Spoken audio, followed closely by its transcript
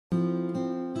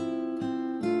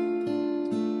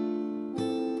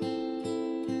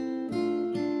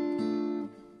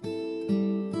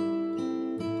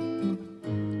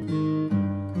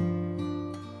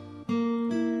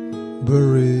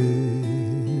buried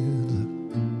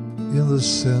in the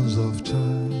sands of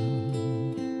time,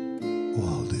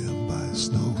 walled in by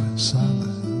snow and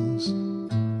silence,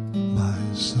 my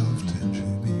soft and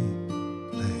dreamy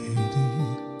lady,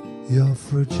 you're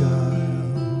fragile,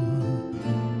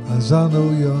 as I know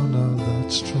you're not that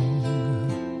strong.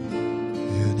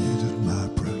 You needed my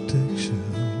protection,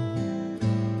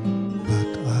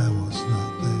 but I was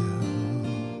not there.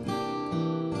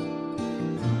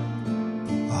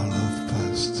 Our love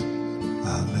past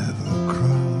I never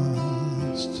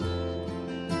crossed,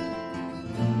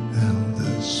 and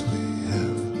this we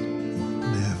have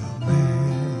never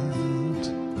met.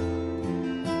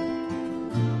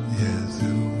 Yet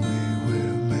we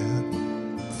were meant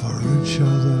for each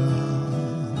other.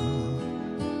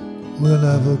 We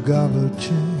never got a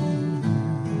chance.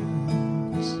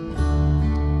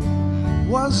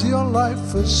 Was your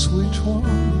life a sweet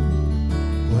one?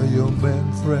 Were your men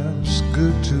friends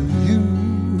good to you?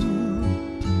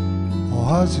 Or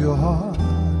has your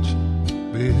heart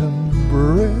been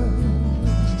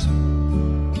breathed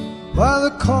by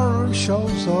the corner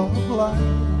shows of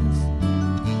life,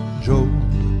 jolt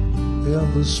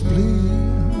in the spleen?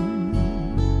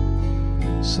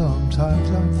 Sometimes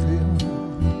I feel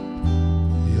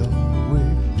your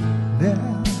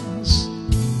weakness.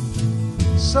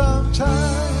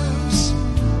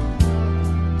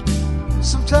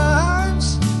 Sometimes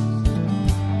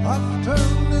I've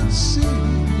turned and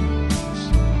sees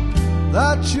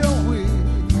that you're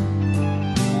weak.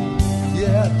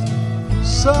 Yet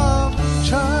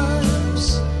sometimes,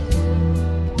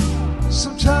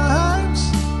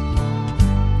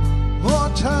 more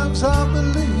times I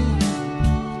believe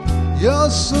you're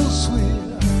so sweet.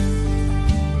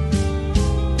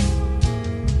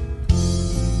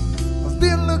 I've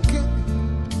been looking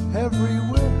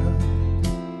everywhere,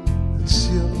 and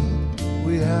still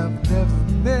we have never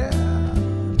met.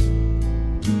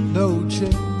 No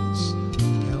chance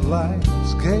in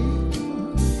life's game.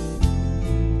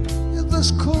 Is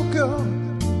this cool girl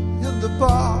in the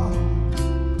bar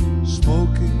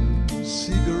smoking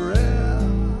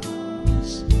cigarettes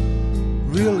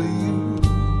really you?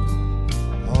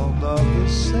 All not the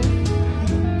same.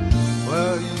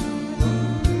 Well, you were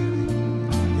really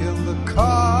in the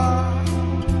car,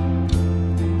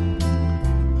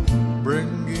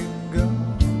 bringing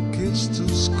kids to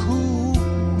school.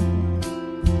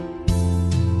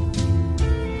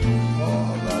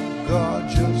 Oh, that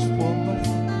gorgeous woman,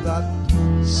 that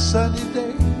sunny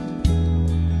day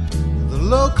in the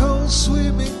local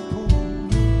swimming pool.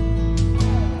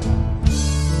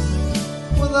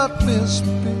 Well, that must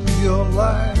be your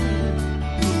life.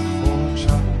 Before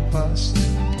time passed too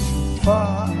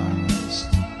fast,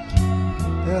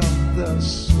 and thus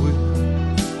we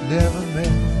never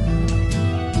met.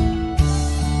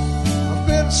 I've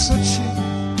been searching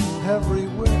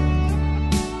everywhere,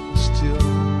 still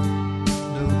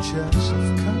no chance of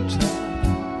contact.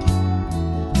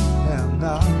 And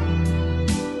now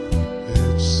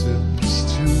it seems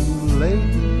too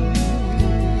late.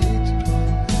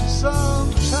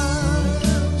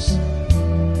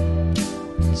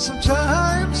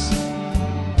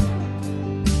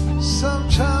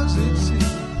 Sometimes it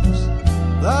seems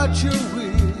that you're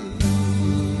weak.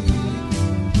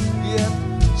 Yet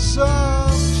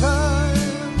sometimes,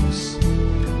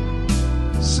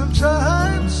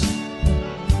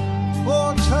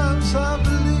 more times I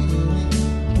believe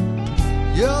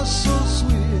you're so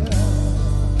sweet.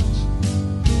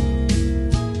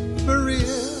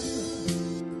 Buried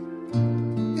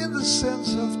in the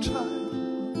sense of time,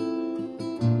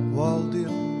 walled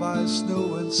in by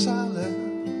snow and silence,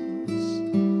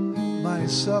 my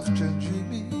soft and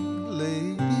dreamy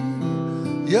lady,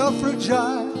 you're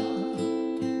fragile,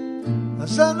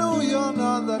 as I know you're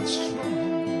not that strong.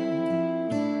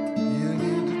 You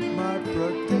needed my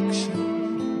protection,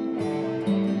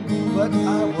 but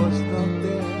I was not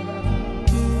there.